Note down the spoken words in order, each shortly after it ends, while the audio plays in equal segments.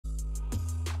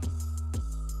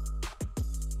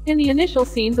In the initial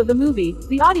scenes of the movie,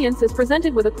 the audience is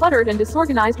presented with a cluttered and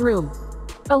disorganized room.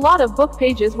 A lot of book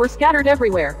pages were scattered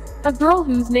everywhere. A girl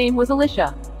whose name was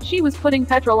Alicia. She was putting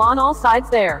petrol on all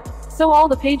sides there, so all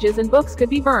the pages and books could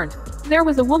be burned. There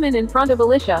was a woman in front of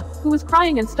Alicia, who was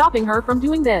crying and stopping her from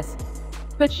doing this.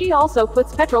 But she also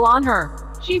puts petrol on her.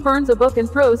 She burns a book and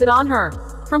throws it on her,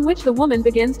 from which the woman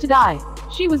begins to die.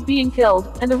 She was being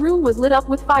killed, and the room was lit up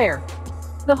with fire.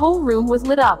 The whole room was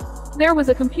lit up. There was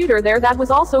a computer there that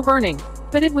was also burning,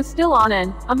 but it was still on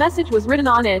and a message was written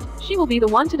on it: she will be the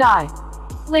one to die.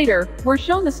 Later, we're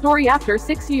shown the story after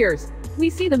 6 years. We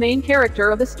see the main character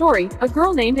of the story, a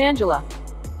girl named Angela.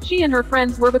 She and her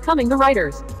friends were becoming the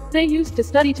writers. They used to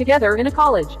study together in a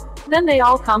college. Then they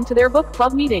all come to their book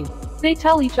club meeting. They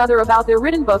tell each other about their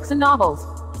written books and novels.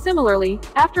 Similarly,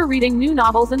 after reading new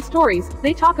novels and stories,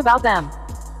 they talk about them.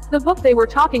 The book they were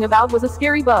talking about was a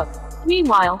scary book.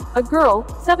 Meanwhile, a girl,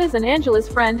 Seba's and Angela's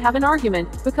friend have an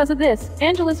argument. Because of this,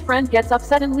 Angela's friend gets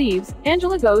upset and leaves.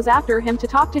 Angela goes after him to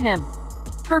talk to him.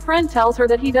 Her friend tells her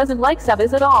that he doesn't like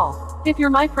Seba's at all. If you're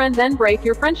my friend, then break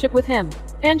your friendship with him.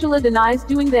 Angela denies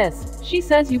doing this. She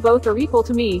says, you both are equal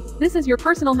to me. This is your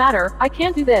personal matter. I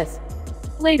can't do this.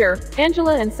 Later,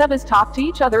 Angela and Sebas talk to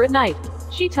each other at night.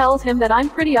 She tells him that I'm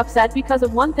pretty upset because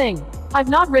of one thing. I've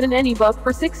not written any book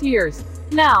for 6 years.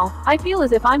 Now, I feel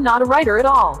as if I'm not a writer at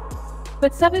all.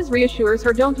 But Sebas reassures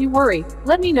her, don't you worry.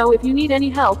 Let me know if you need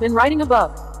any help in writing a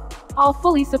book. I'll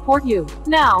fully support you.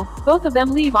 Now, both of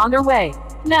them leave on their way.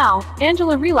 Now,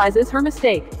 Angela realizes her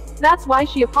mistake. That's why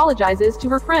she apologizes to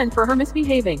her friend for her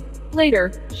misbehaving.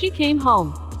 Later, she came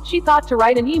home. She thought to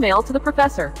write an email to the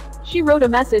professor. She wrote a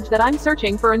message that I'm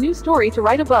searching for a new story to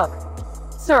write a book.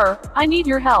 Sir, I need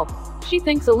your help. She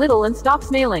thinks a little and stops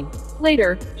mailing.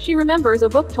 Later, she remembers a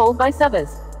book told by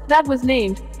Sebas. That was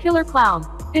named Killer Clown.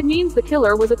 It means the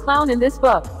killer was a clown in this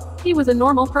book. He was a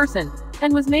normal person,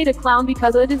 and was made a clown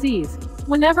because of a disease.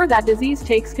 Whenever that disease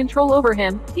takes control over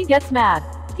him, he gets mad.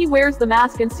 He wears the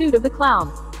mask and suit of the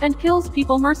clown, and kills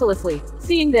people mercilessly.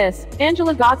 Seeing this,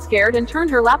 Angela got scared and turned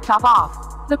her laptop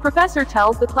off. The professor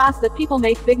tells the class that people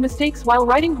make big mistakes while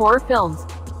writing horror films.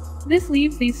 This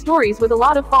leaves these stories with a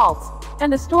lot of faults,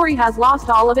 and the story has lost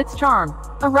all of its charm.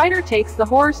 A writer takes the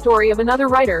horror story of another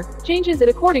writer, changes it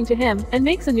according to him, and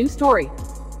makes a new story.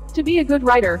 To be a good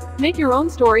writer, make your own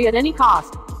story at any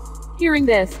cost. Hearing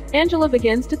this, Angela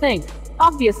begins to think.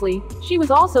 Obviously, she was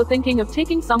also thinking of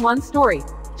taking someone's story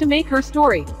to make her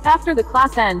story. After the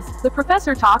class ends, the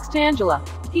professor talks to Angela.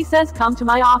 He says, come to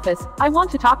my office, I want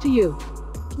to talk to you.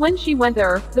 When she went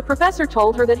there, the professor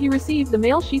told her that he received the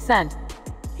mail she sent.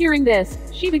 Hearing this,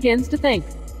 she begins to think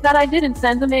that I didn't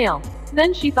send the mail.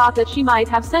 Then she thought that she might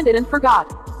have sent it and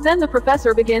forgot. Then the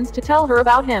professor begins to tell her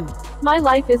about him. My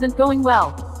life isn't going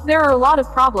well. There are a lot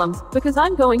of problems, because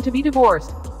I'm going to be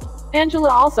divorced. Angela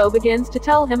also begins to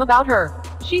tell him about her.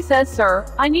 She says, sir,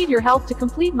 I need your help to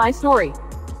complete my story.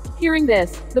 Hearing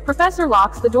this, the professor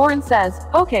locks the door and says,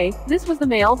 okay, this was the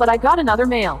mail, but I got another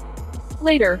mail.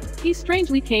 Later, he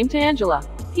strangely came to Angela.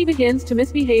 He begins to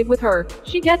misbehave with her.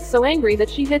 She gets so angry that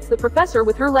she hits the professor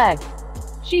with her leg.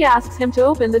 She asks him to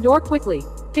open the door quickly.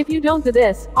 If you don't do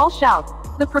this, I'll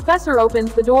shout. The professor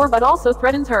opens the door but also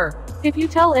threatens her. If you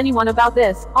tell anyone about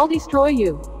this, I'll destroy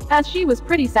you. As she was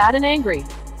pretty sad and angry,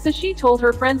 so she told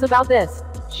her friends about this.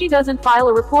 She doesn't file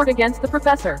a report against the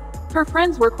professor. Her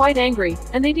friends were quite angry,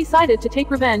 and they decided to take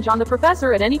revenge on the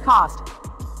professor at any cost.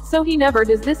 So he never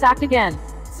does this act again.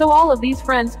 So all of these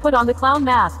friends put on the clown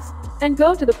masks, and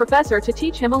go to the professor to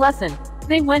teach him a lesson.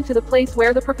 They went to the place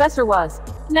where the professor was.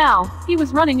 Now, he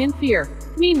was running in fear.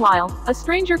 Meanwhile, a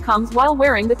stranger comes while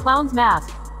wearing the clown's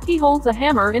mask. He holds a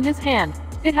hammer in his hand.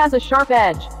 It has a sharp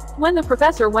edge. When the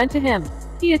professor went to him,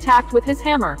 he attacked with his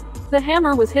hammer. The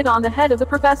hammer was hit on the head of the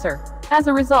professor. As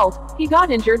a result, he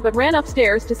got injured but ran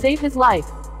upstairs to save his life.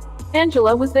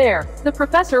 Angela was there. The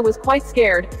professor was quite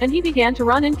scared, and he began to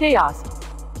run in chaos.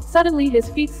 Suddenly his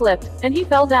feet slipped, and he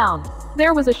fell down.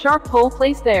 There was a sharp pole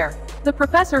placed there. The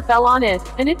professor fell on it,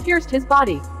 and it pierced his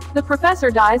body. The professor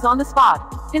dies on the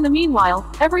spot. In the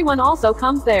meanwhile, everyone also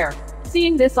comes there.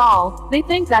 Seeing this all, they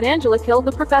think that Angela killed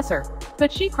the professor.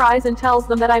 But she cries and tells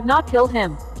them that I've not killed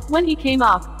him. When he came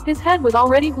up, his head was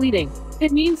already bleeding.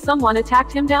 It means someone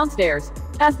attacked him downstairs.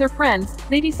 As their friends,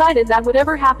 they decided that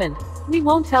whatever happened, we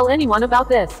won't tell anyone about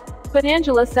this. But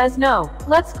Angela says no,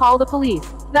 let's call the police,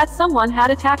 that someone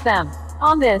had attacked them.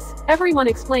 On this, everyone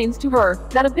explains to her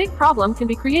that a big problem can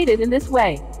be created in this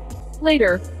way.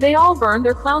 Later, they all burn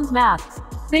their clown's masks.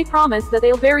 They promise that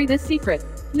they'll bury this secret.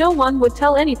 No one would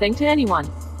tell anything to anyone.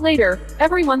 Later,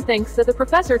 everyone thinks that the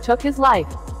professor took his life.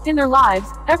 In their lives,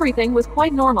 everything was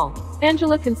quite normal.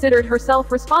 Angela considered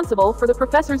herself responsible for the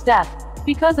professor's death.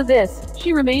 Because of this,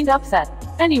 she remained upset.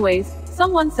 Anyways,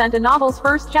 someone sent a novel's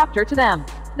first chapter to them.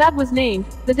 That was named,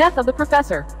 The Death of the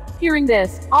Professor. Hearing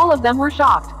this, all of them were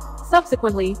shocked.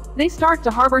 Subsequently, they start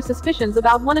to harbor suspicions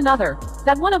about one another,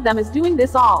 that one of them is doing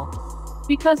this all.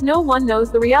 Because no one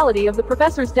knows the reality of the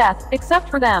professor's death, except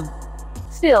for them.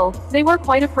 Still, they were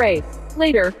quite afraid.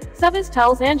 Later, Sebas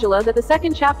tells Angela that the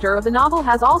second chapter of the novel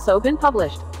has also been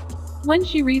published. When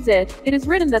she reads it, it is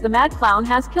written that the mad clown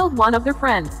has killed one of their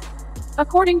friends.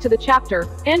 According to the chapter,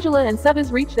 Angela and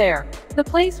Sebas reach there, the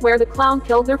place where the clown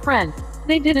killed their friend.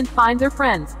 They didn't find their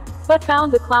friends, but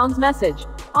found the clown's message,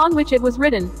 on which it was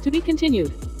written, to be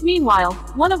continued. Meanwhile,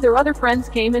 one of their other friends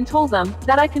came and told them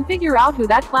that I can figure out who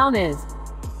that clown is.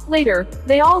 Later,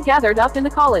 they all gathered up in the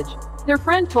college. Their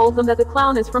friend told them that the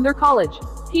clown is from their college.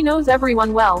 He knows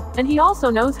everyone well, and he also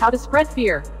knows how to spread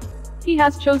fear. He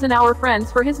has chosen our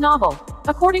friends for his novel.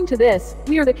 According to this,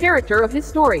 we are the character of his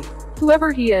story.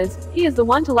 Whoever he is the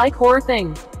one to like horror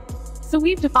things. So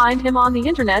we've defined him on the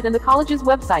internet and the college's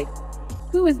website.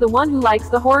 Who is the one who likes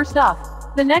the horror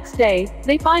stuff? The next day,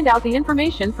 they find out the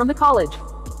information from the college.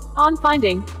 On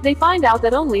finding, they find out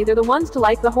that only they're the ones to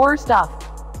like the horror stuff.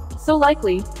 So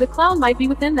likely, the clown might be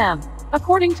within them.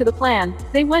 According to the plan,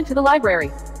 they went to the library.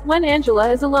 When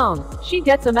Angela is alone, she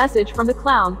gets a message from the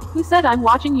clown, who said I'm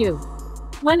watching you.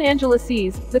 When Angela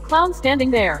sees the clown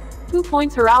standing there, who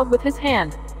points her out with his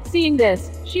hand. Seeing this,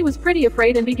 she was pretty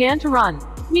afraid and began to run.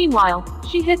 Meanwhile,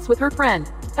 she hits with her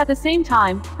friend. At the same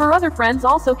time, her other friends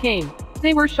also came.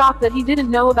 They were shocked that he didn't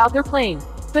know about their plane.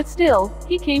 But still,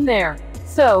 he came there.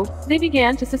 So, they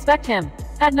began to suspect him.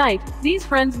 At night, these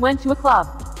friends went to a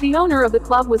club. The owner of the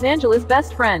club was Angela's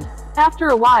best friend. After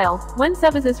a while, when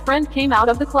Sebas's friend came out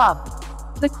of the club,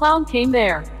 the clown came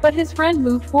there, but his friend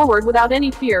moved forward without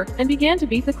any fear, and began to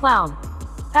beat the clown.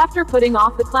 After putting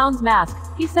off the clown's mask,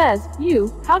 he says,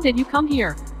 "You, how did you come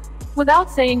here?"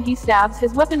 Without saying, he stabs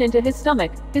his weapon into his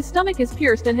stomach is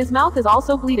pierced and his mouth is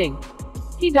also bleeding.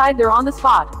 He died there on the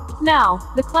spot. Now,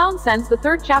 the clown sends the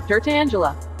third chapter to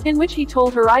Angela, in which he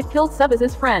told her I'd killed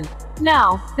Sebas's friend.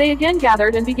 Now, they again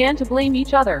gathered and began to blame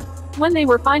each other. When they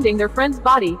were finding their friend's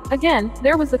body, again,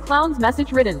 there was the clown's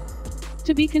message written.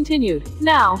 To be continued.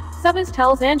 Now, Sebas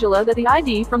tells Angela that the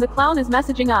ID from the clown is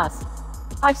messaging us.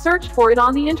 I've searched for it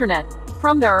on the internet.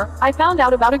 From there, I found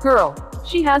out about a girl.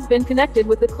 She has been connected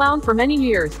with the clown for many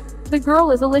years. The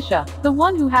girl is Alicia, the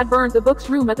one who had burned the book's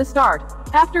room at the start.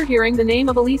 After hearing the name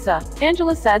of Elisa,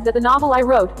 Angela said that the novel I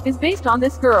wrote is based on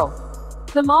this girl.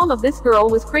 The mom of this girl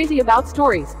was crazy about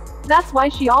stories. That's why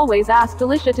she always asked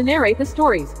Alicia to narrate the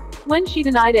stories. When she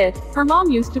denied it, her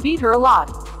mom used to beat her a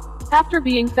lot. After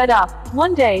being fed up,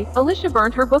 one day, Alicia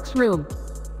burned her book's room.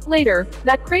 Later,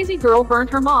 that crazy girl burned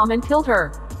her mom and killed her.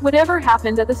 Whatever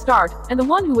happened at the start, and the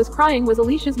one who was crying was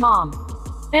Alicia's mom.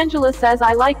 Angela says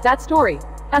I liked that story.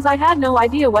 As I had no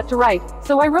idea what to write,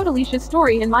 so I wrote Alicia's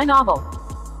story in my novel.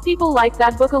 People liked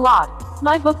that book a lot.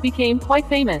 My book became quite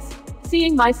famous.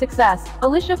 Seeing my success,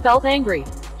 Alicia felt angry.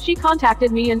 She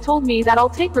contacted me and told me that I'll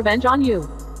take revenge on you.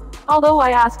 Although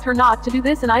I asked her not to do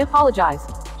this and I apologized.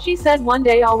 She said one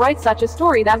day I'll write such a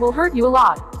story that will hurt you a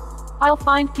lot. I'll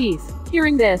find peace.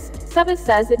 Hearing this, Sebas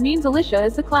says it means Alicia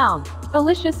is the clown.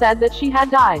 Alicia said that she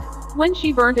had died when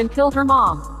she burned and killed her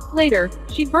mom. Later,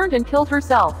 she burned and killed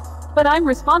herself. But I'm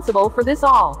responsible for this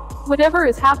all. Whatever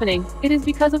is happening, it is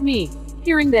because of me.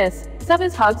 Hearing this,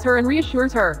 Sebas hugs her and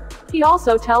reassures her. He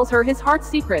also tells her his heart's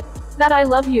secret, that I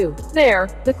love you. There,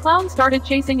 the clown started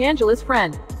chasing Angela's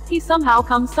friend. He somehow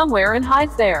comes somewhere and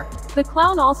hides there. The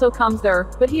clown also comes there,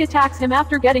 but he attacks him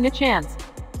after getting a chance.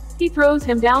 He throws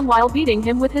him down while beating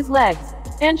him with his legs.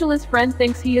 Angela's friend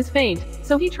thinks he is faint,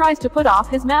 so he tries to put off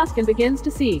his mask and begins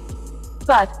to see.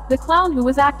 But, the clown who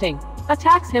was acting,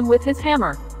 attacks him with his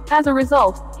hammer. As a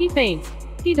result, he faints.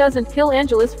 He doesn't kill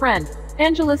Angela's friend.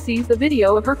 Angela sees the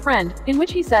video of her friend, in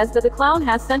which he says that the clown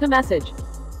has sent a message.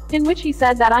 In which he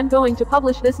said that I'm going to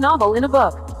publish this novel in a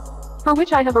book. For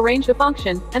which I have arranged a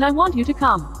function, and I want you to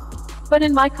come. But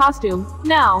in my costume.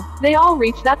 Now, they all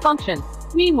reach that function.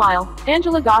 Meanwhile,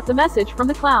 Angela got the message from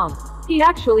the clown. He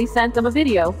actually sent them a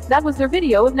video, that was their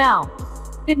video of now.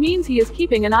 It means he is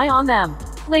keeping an eye on them.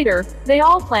 Later, they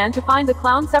all plan to find the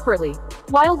clown separately.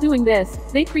 While doing this,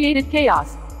 they created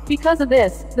chaos. Because of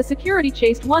this, the security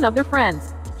chased one of their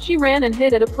friends. She ran and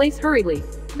hid at a place hurriedly.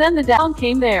 Then the clown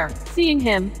came there. Seeing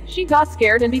him, she got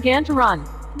scared and began to run.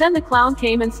 Then the clown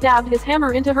came and stabbed his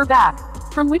hammer into her back,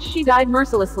 from which she died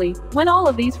mercilessly. When all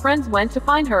of these friends went to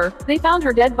find her, they found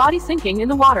her dead body sinking in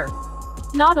the water.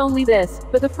 Not only this,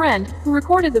 but the friend, who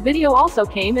recorded the video also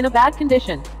came in a bad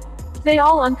condition. They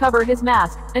all uncover his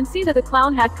mask, and see that the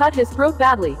clown had cut his throat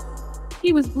badly.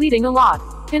 He was bleeding a lot.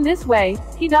 In this way,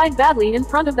 he died badly in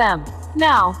front of them.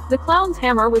 Now, the clown's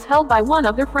hammer was held by one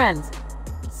of their friends.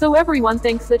 So everyone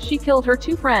thinks that she killed her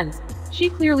two friends. She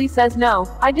clearly says no,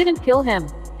 I didn't kill him.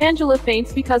 Angela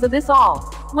faints because of this all.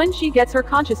 When she gets her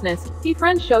consciousness, her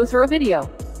friend shows her a video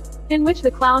in which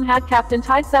the clown had Captain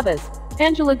tied Sebas.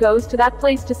 Angela goes to that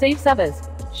place to save Sebas.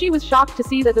 She was shocked to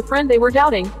see that the friend they were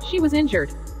doubting, she was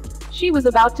injured. She was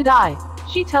about to die.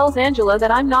 She tells Angela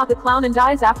that I'm not the clown and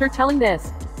dies after telling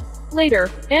this. Later,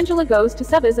 Angela goes to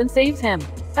Sebas and saves him.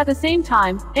 At the same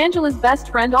time, Angela's best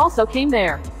friend also came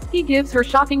there. He gives her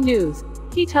shocking news.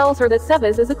 He tells her that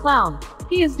Sebas is a clown.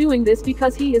 He is doing this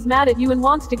because he is mad at you and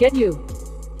wants to get you.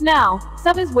 Now,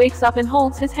 Sebas wakes up and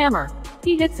holds his hammer.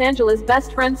 He hits Angela's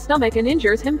best friend's stomach and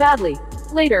injures him badly.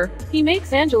 Later, he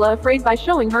makes Angela afraid by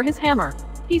showing her his hammer.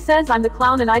 He says, I'm the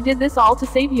clown and I did this all to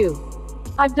save you.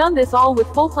 I've done this all with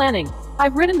full planning.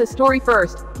 I've written the story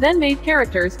first, then made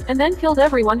characters, and then killed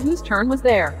everyone whose turn was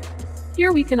there.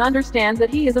 Here we can understand that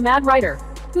he is a mad writer,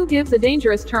 who gives a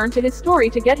dangerous turn to his story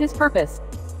to get his purpose.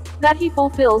 That he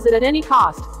fulfills it at any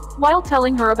cost. While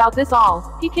telling her about this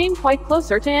all, he came quite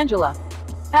closer to Angela.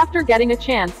 After getting a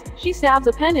chance, she stabs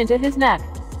a pen into his neck.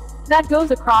 That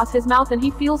goes across his mouth and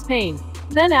he feels pain.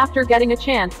 Then after getting a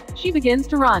chance, she begins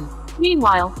to run.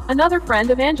 Meanwhile, another friend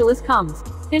of Angela's comes.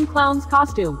 In clown's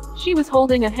costume, she was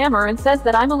holding a hammer and says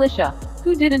that I'm Alicia,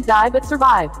 who didn't die but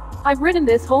survived. I've written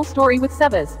this whole story with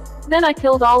Sebas. Then I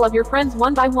killed all of your friends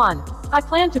one by one. I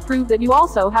plan to prove that you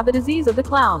also have the disease of the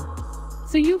clown.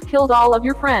 So you've killed all of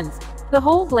your friends. The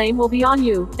whole blame will be on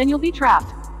you, and you'll be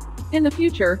trapped. In the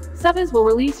future, Sebas will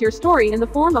release your story in the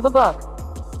form of a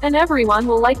book. And everyone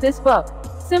will like this book.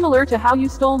 Similar to how you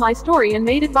stole my story and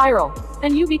made it viral.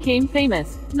 And you became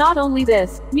famous. Not only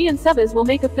this, me and Sebas will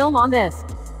make a film on this.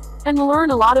 And we'll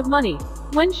earn a lot of money.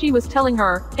 When she was telling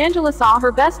her, Angela saw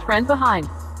her best friend behind.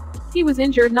 He was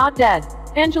injured, not dead.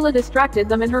 Angela distracted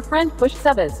them and her friend pushed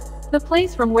Sebas. The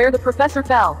place from where the professor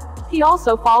fell. He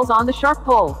also falls on the sharp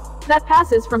pole. That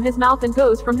passes from his mouth and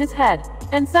goes from his head.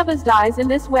 And Sebas dies in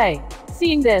this way.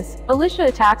 Seeing this, Alicia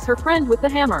attacks her friend with the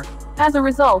hammer. As a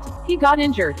result, he got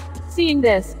injured. Seeing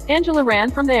this, Angela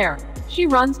ran from there. She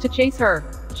runs to chase her.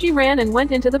 She ran and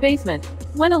went into the basement.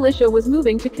 When Alicia was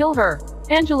moving to kill her,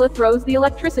 Angela throws the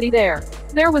electricity there.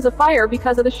 There was a fire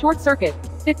because of the short circuit.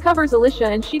 It covers Alicia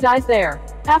and she dies there.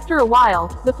 After a while,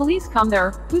 the police come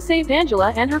there, who saved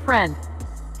Angela and her friend.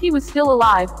 He was still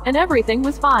alive, and everything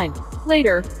was fine.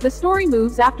 Later, the story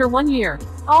moves after 1 year.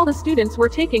 All the students were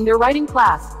taking their writing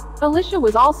class. Alicia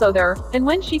was also there, and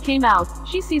when she came out,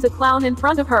 she sees a clown in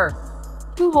front of her,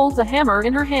 who holds a hammer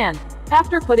in her hand.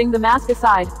 After putting the mask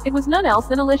aside, it was none else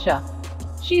than Alicia.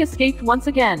 She escaped once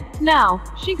again. Now,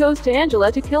 she goes to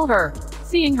Angela to kill her.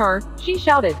 Seeing her, she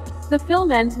shouted. The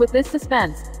film ends with this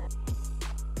suspense.